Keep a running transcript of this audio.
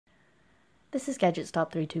This is Gadget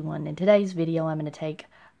Stop 321. In today's video, I'm going to take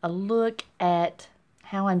a look at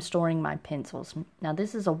how I'm storing my pencils. Now,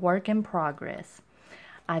 this is a work in progress.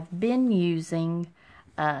 I've been using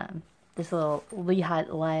this little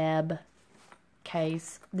Lehit lab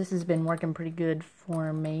case. This has been working pretty good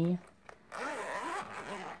for me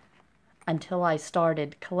until I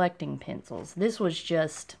started collecting pencils. This was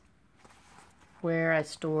just where I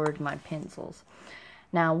stored my pencils.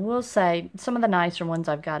 Now, we'll say some of the nicer ones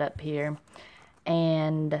I've got up here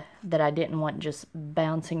and that I didn't want just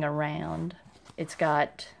bouncing around. It's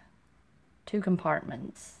got two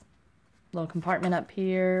compartments. A little compartment up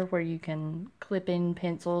here where you can clip in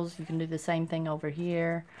pencils. You can do the same thing over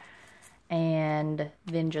here. And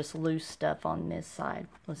then just loose stuff on this side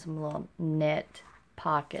with some little net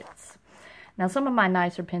pockets. Now, some of my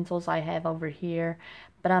nicer pencils I have over here,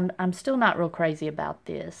 but I'm still not real crazy about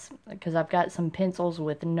this because I've got some pencils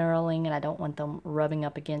with knurling and I don't want them rubbing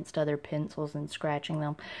up against other pencils and scratching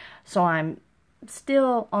them. So I'm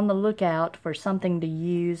still on the lookout for something to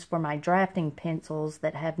use for my drafting pencils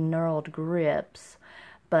that have knurled grips,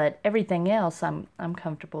 but everything else I'm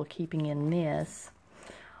comfortable keeping in this.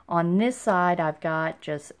 On this side, I've got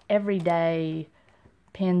just everyday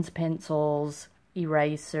pens, pencils,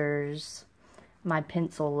 erasers, my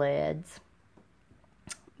pencil leads.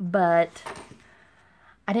 But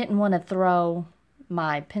I didn't want to throw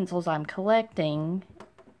my pencils I'm collecting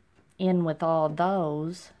in with all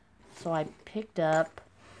those, so I picked up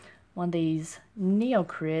one of these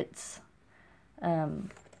Critz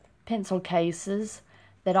pencil cases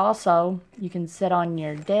that also you can set on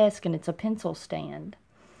your desk, and it's a pencil stand.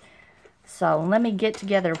 So let me get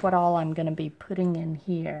together what all I'm going to be putting in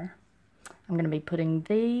here. I'm going to be putting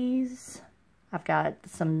these. I've got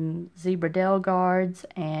some zebra Delgards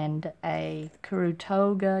and a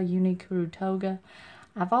Kurutoga, Uni Kurutoga.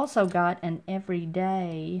 I've also got an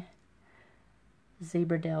everyday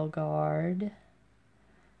zebra Delgard.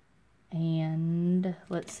 And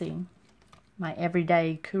let's see, my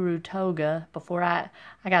everyday Kurutoga. Before I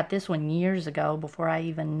got this one years ago, before I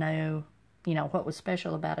even knew, what was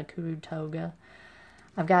special about a Kurutoga.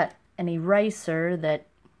 I've got an eraser that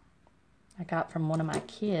I got from one of my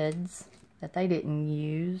kids that they didn't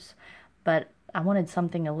use, but I wanted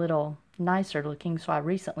something a little nicer looking, so I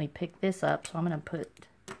recently picked this up. So I'm going to put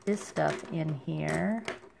this stuff in here.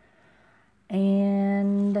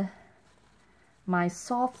 And my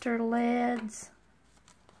softer leads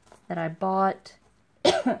that I bought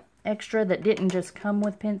extra that didn't just come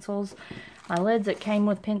with pencils. My leads that came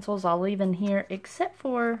with pencils I'll leave in here, except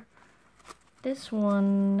for this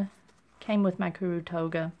one came with my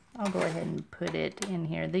Kurutoga. I'll go ahead and put it in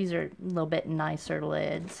here. These are a little bit nicer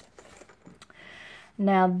lids.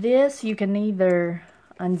 Now this, you can either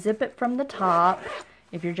unzip it from the top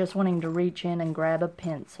if you're just wanting to reach in and grab a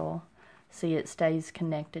pencil. See, it stays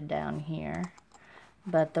connected down here.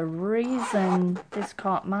 But the reason this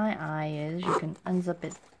caught my eye is you can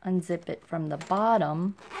unzip it from the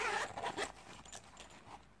bottom.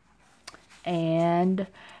 And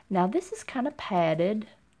now this is kind of padded,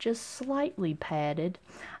 just slightly padded.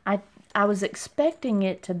 I was expecting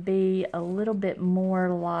it to be a little bit more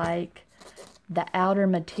like the outer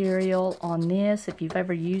material on this. If you've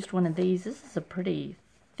ever used one of these, this is a pretty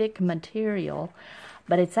thick material,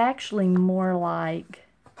 but it's actually more like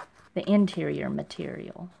the interior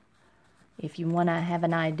material. If you want to have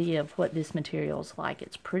an idea of what this material is like,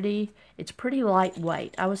 it's pretty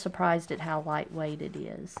lightweight. I was surprised at how lightweight it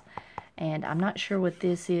is. And I'm not sure what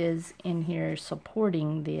this is in here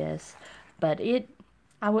supporting this, but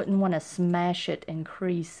I wouldn't want to smash it and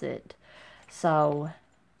crease it. So,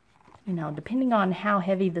 depending on how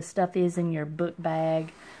heavy the stuff is in your book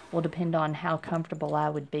bag will depend on how comfortable I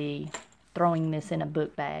would be throwing this in a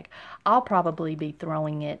book bag. I'll probably be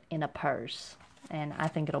throwing it in a purse, and I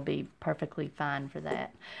think it'll be perfectly fine for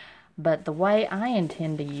that. But the way I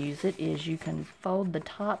intend to use it is you can fold the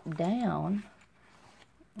top down.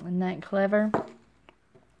 Isn't that clever?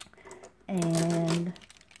 And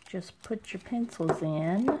just put your pencils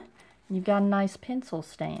in. You've got a nice pencil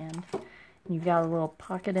stand. You've got a little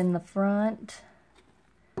pocket in the front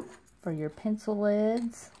for your pencil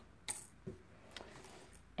lids.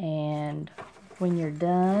 And when you're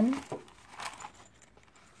done,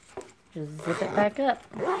 just zip it back up.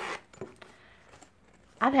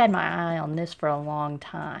 I've had my eye on this for a long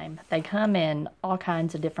time. They come in all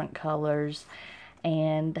kinds of different colors,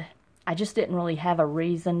 and I just didn't really have a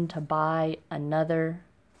reason to buy another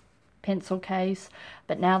pencil case.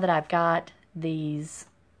 But now that I've got these,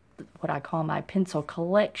 what I call my pencil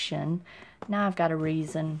collection, now I've got a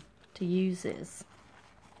reason to use this.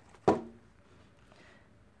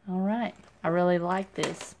 Alright, I really like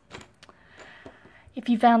this. If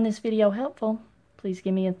you found this video helpful, please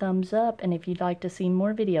give me a thumbs up, and if you'd like to see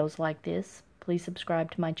more videos like this, please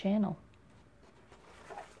subscribe to my channel.